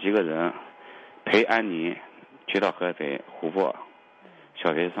哪几个人陪安妮去到合肥湖泊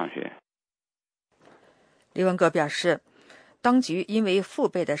小学上学。李文革表示，当局因为父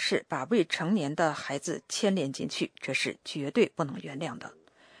辈的事把未成年的孩子牵连进去，这是绝对不能原谅的。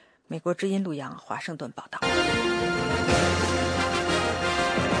美国之音陆洋华盛顿报道。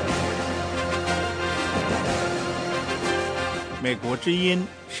美国之音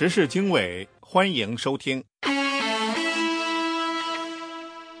时事经纬，欢迎收听。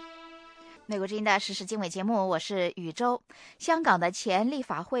美国之音的时事经纬节目，我是宇宙。香港的前立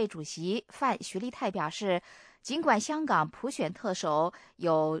法会主席范徐丽泰表示，尽管香港普选特首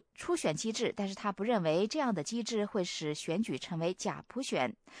有初选机制，但是他不认为这样的机制会使选举成为假普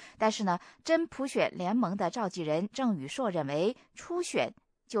选。但是呢，真普选联盟的召集人郑宇硕认为，初选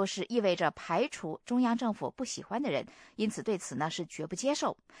就是意味着排除中央政府不喜欢的人，因此对此呢是绝不接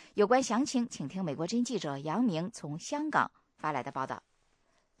受。有关详情，请听美国之音记者杨明从香港发来的报道。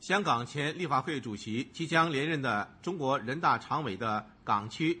香港前立法会主席、即将连任的中国人大常委的港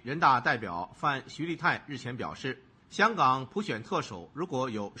区人大代表范徐丽泰日前表示，香港普选特首如果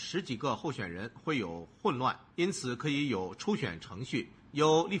有10几个候选人会有混乱，因此可以有初选程序，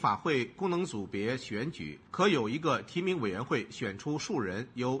由立法会功能组别选举，可有一个提名委员会选出数人，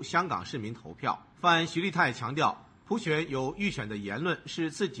由香港市民投票。范徐丽泰强调，普选有预选的言论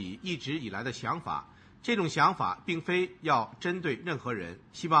是自己一直以来的想法，这种想法并非要针对任何人，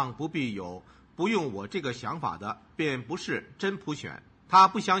希望不必有不用我这个想法的便不是真普选。他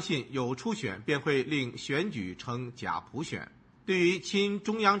不相信有初选便会令选举成假普选。对于亲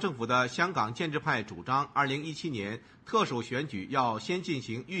中央政府的香港建制派主张2017年特首选举要先进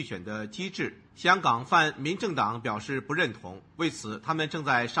行预选的机制，香港泛民政党表示不认同，为此他们正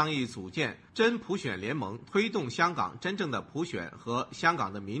在商议组建真普选联盟，推动香港真正的普选和香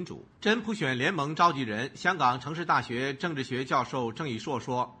港的民主。真普选联盟召集人、香港城市大学政治学教授郑宇硕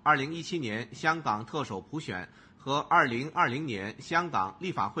说，2017年香港特首普选和2020年香港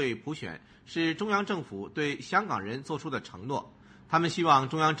立法会普选是中央政府对香港人做出的承诺，他们希望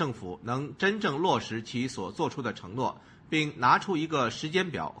中央政府能真正落实其所做出的承诺，并拿出一个时间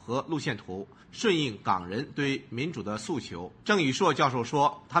表和路线图，顺应港人对民主的诉求。郑宇硕教授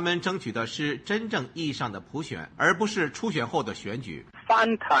说，他们争取的是真正意义上的普选，而不是初选后的选举。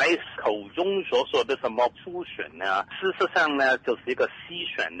翻台口中所说的什么初选呢，事实上呢就是一个西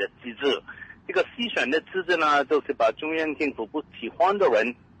选的机制。这个西选的机制呢，就是把中央政府不喜欢的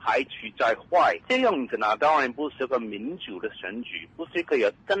人排除在外，这样子呢，当然不是一个民主的选举，不是一个有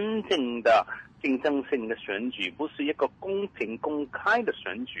真正的竞争性的选举，不是一个公平公开的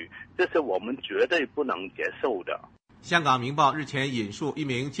选举，这是我们绝对不能接受的。香港明报日前引述一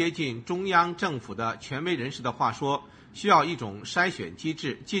名接近中央政府的权威人士的话说，需要一种筛选机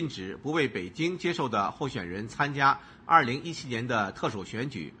制，禁止不为北京接受的候选人参加2017年的特首选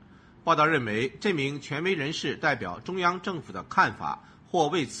举。报道认为，这名权威人士代表中央政府的看法，或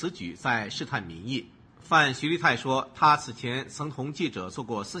为此举在试探民意。范徐丽泰说，他此前曾同记者做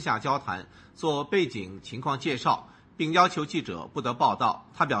过私下交谈，做背景情况介绍，并要求记者不得报道。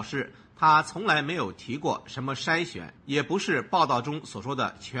他表示，他从来没有提过什么筛选，也不是报道中所说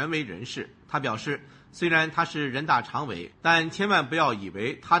的权威人士。他表示，虽然他是人大常委，但千万不要以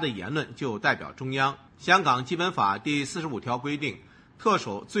为他的言论就代表中央。香港基本法第45条规定，特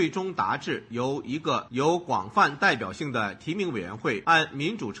首最终达至由一个有广泛代表性的提名委员会按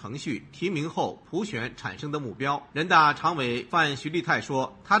民主程序提名后普选产生的目标。人大常委范徐丽泰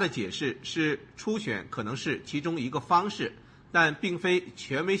说，他的解释是初选可能是其中一个方式，但并非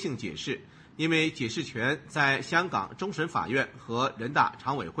权威性解释，因为解释权在香港终审法院和人大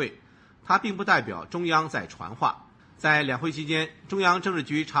常委会，它并不代表中央在传话。在两会期间，中央政治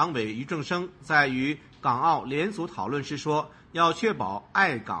局常委俞正声在与港澳联组讨论时说，要确保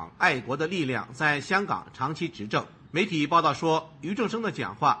爱港爱国的力量在香港长期执政。媒体报道说，俞正声的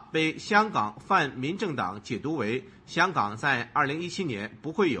讲话被香港泛民政党解读为香港在2017年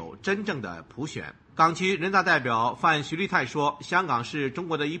不会有真正的普选。港区人大代表范徐立泰说，香港是中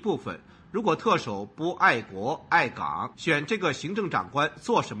国的一部分，如果特首不爱国爱港，选这个行政长官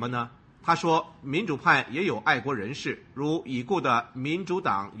做什么呢？他说，民主派也有爱国人士，如已故的民主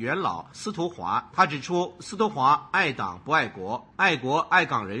党元老司徒华。他指出，司徒华爱党不爱国，爱国爱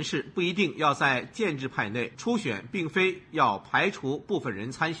港人士不一定要在建制派内初选，并非要排除部分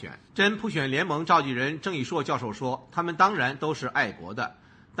人参选。真普选联盟召集人郑以硕教授说，他们当然都是爱国的，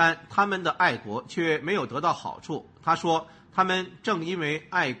但他们的爱国却没有得到好处。他说，他们正因为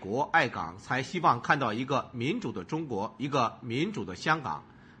爱国爱港，才希望看到一个民主的中国，一个民主的香港。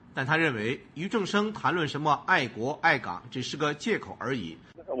但他认为，俞正声谈论什么爱国爱港只是个借口而已。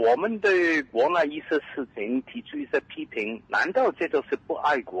我们对国内一些事情提出一些批评，难道这就是不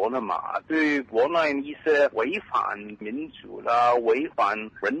爱国了吗？对国内一些违反民主啦、违反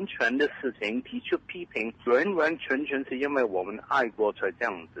人权的事情提出批评，完完全全是因为我们爱国才这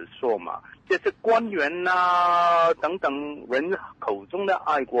样子说嘛？这些官员啦等等人口中的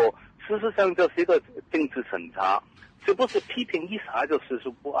爱国，事实上就是一个政治审查。是不是批评一下就是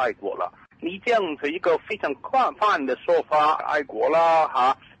说不爱国了？你这样子一个非常宽泛的说法，爱国啦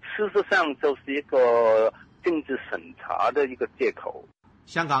哈，事实上就是一个政治审查的一个借口。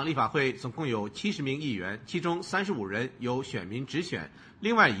香港立法会总共有70名议员，其中35人由选民直选，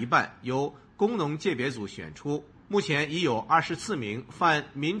另外一半由工农界别组选出。目前已有24名泛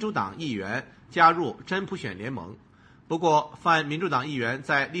民主党议员加入真普选联盟。不过，泛民主党议员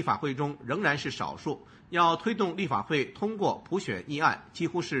在立法会中仍然是少数，要推动立法会通过普选议案几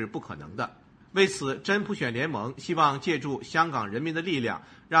乎是不可能的。为此，真普选联盟希望借助香港人民的力量，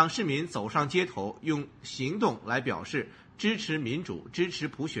让市民走上街头，用行动来表示支持民主、支持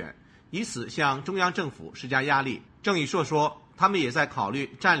普选，以此向中央政府施加压力。郑以硕说，他们也在考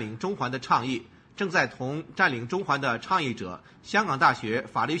虑占领中环的倡议，正在同占领中环的倡议者香港大学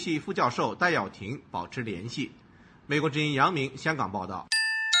法律系副教授戴耀廷保持联系。美国之音杨明香港报道。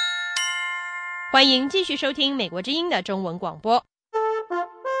欢迎继续收听美国之音的中文广播。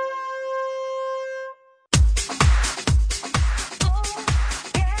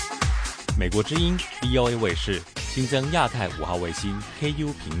美国之音 VOA 卫视新增亚太5号卫星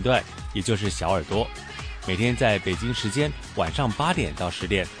KU 频段，也就是小耳朵，每天在北京时间晚上8点到10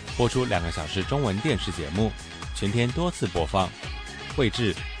点播出2个小时中文电视节目，全天多次播放，位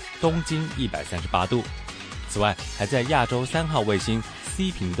置东经138度。此外，还在亚洲3号卫星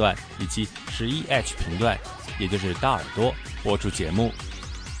C 频段以及11H 频段，也就是大耳朵播出节目，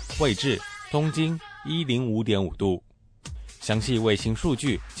位置东经105.5度。详细卫星数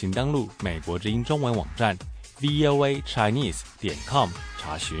据，请登录美国之音中文网站 voachinese.com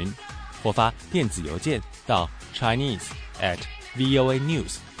查询，或发电子邮件到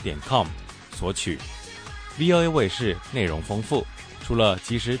chinese@voanews.com 索取。VOA 卫视内容丰富，除了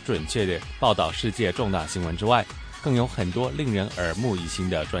及时准确地报道世界重大新闻之外，更有很多令人耳目一新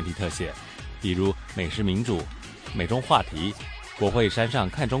的专题特写，比如美食民主、美中话题、国会山上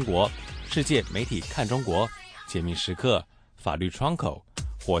看中国、世界媒体看中国、解密时刻、法律窗口、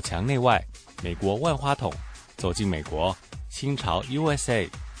火墙内外、美国万花筒、走进美国、新潮 USA、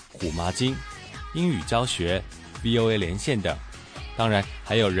虎妈经、英语教学、VOA 连线等。当然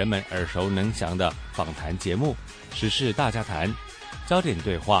还有人们耳熟能详的访谈节目、时事大家谈、焦点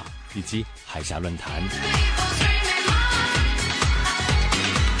对话以及海峡论坛。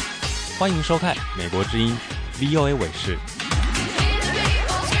欢迎收看美国之音 VOA 卫视。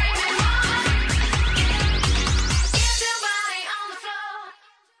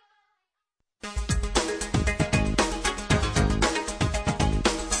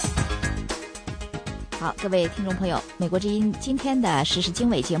好，各位听众朋友，美国之音今天的时事经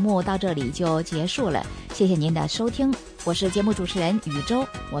纬节目到这里就结束了，谢谢您的收听，我是节目主持人宇宙，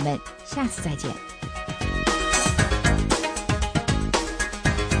我们下次再见。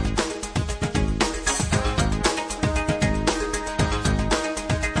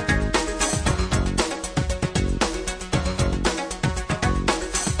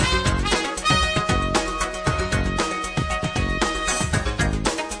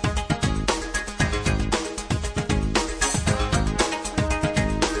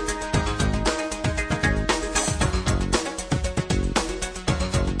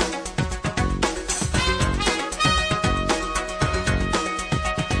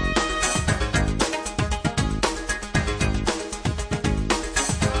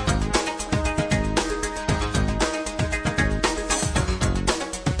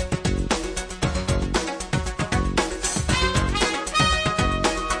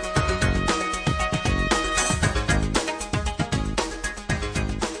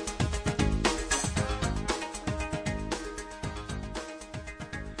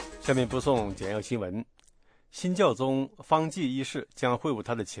下面播送简要新闻。新教宗方济一世将会晤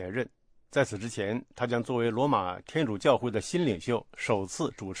他的前任，在此之前，他将作为罗马天主教会的新领袖首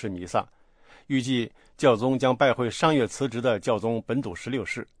次主持弥撒。预计教宗将拜会上月辞职的教宗本笃16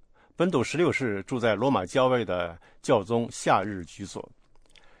世。本笃16世住在罗马郊外的教宗夏日居所。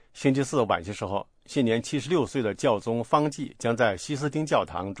星期四晚些时候，现年76岁的教宗方济将在西斯丁教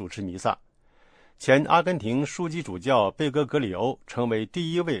堂主持弥撒。前阿根廷枢机主教贝戈格里欧成为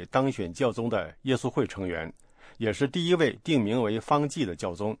第一位当选教宗的耶稣会成员，也是第一位定名为方济的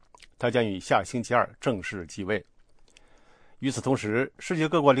教宗。他将于下星期二正式继位。与此同时，世界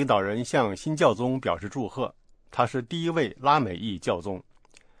各国领导人向新教宗表示祝贺，他是第一位拉美裔教宗。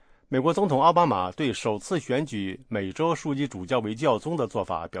美国总统奥巴马对首次选举美洲枢机主教为教宗的做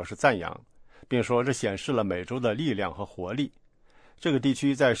法表示赞扬，并说这显示了美洲的力量和活力。这个地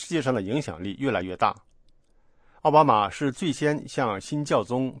区在世界上的影响力越来越大。奥巴马是最先向新教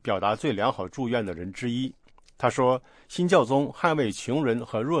宗表达最良好祝愿的人之一。他说，新教宗捍卫穷人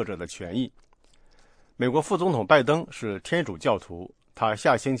和弱者的权益。美国副总统拜登是天主教徒，他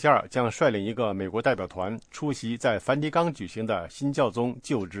下星期二将率领一个美国代表团出席在梵蒂冈举行的新教宗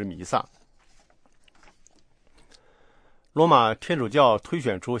就职弥撒。罗马天主教推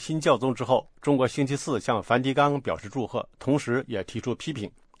选出新教宗之后，中国星期四向梵蒂冈表示祝贺，同时也提出批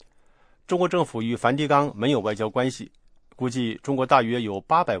评。中国政府与梵蒂冈没有外交关系，估计中国大约有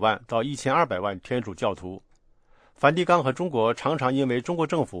800万到1200万天主教徒。梵蒂冈和中国常常因为中国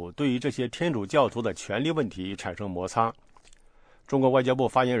政府对于这些天主教徒的权利问题产生摩擦。中国外交部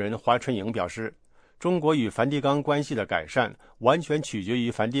发言人华春莹表示，中国与梵蒂冈关系的改善完全取决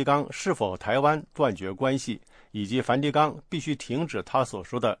于梵蒂冈是否和台湾断绝关系，以及梵蒂冈必须停止他所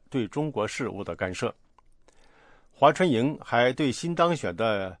说的对中国事务的干涉。华春莹还对新当选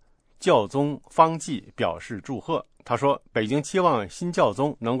的教宗方济表示祝贺。他说，北京期望新教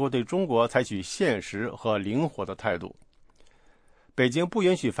宗能够对中国采取现实和灵活的态度。北京不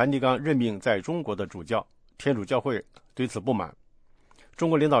允许梵蒂冈任命在中国的主教，天主教会对此不满。中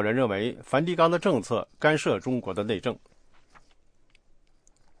国领导人认为，梵蒂冈的政策干涉中国的内政。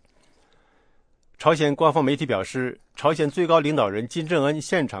朝鲜官方媒体表示，朝鲜最高领导人金正恩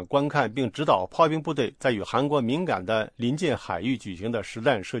现场观看并指导炮兵部队在与韩国敏感的临近海域举行的实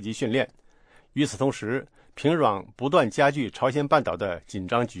弹射击训练。与此同时，平壤不断加剧朝鲜半岛的紧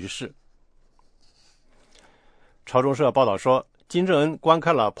张局势。朝中社报道说，金正恩观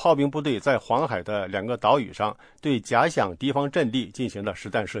看了炮兵部队在黄海的2个岛屿上对假想敌方阵地进行的实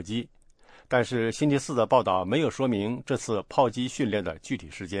弹射击，但是星期四的报道没有说明这次炮击训练的具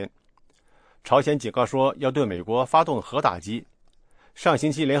体时间。朝鲜警告说要对美国发动核打击。上星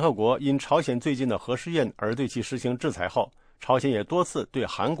期联合国因朝鲜最近的核试验而对其实行制裁后，朝鲜也多次对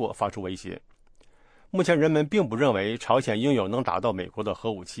韩国发出威胁。目前人们并不认为朝鲜拥有能打到美国的核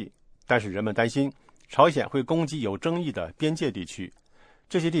武器，但是人们担心朝鲜会攻击有争议的边界地区。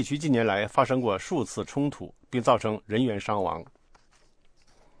这些地区近年来发生过数次冲突，并造成人员伤亡。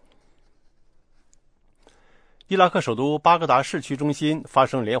伊拉克首都巴格达市区中心发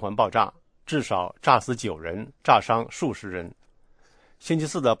生连环爆炸，至少炸死9人，炸伤数十人。星期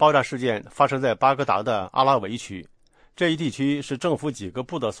四的爆炸事件发生在巴格达的阿拉维区，这一地区是政府几个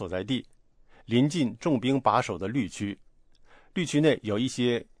部的所在地，临近重兵把守的绿区。绿区内有一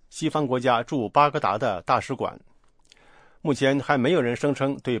些西方国家驻巴格达的大使馆。目前还没有人声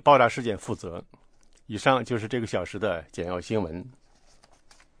称对爆炸事件负责。以上就是这个小时的简要新闻。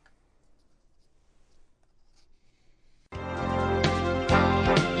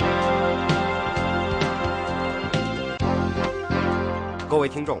各位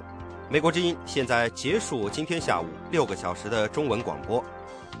听众，美国之音现在结束今天下午6个小时的中文广播，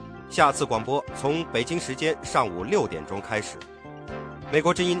下次广播从北京时间上午6点钟开始。美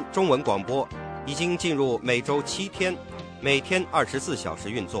国之音中文广播已经进入每周7天，每天24小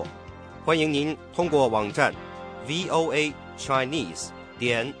时运作。欢迎您通过网站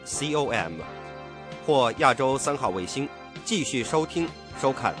voachinese.com 或亚洲3号卫星继续收听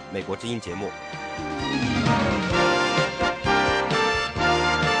收看美国之音节目。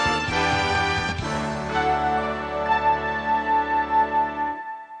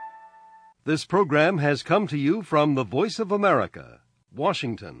This program has come to you from the Voice of America,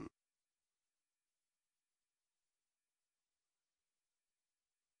 Washington.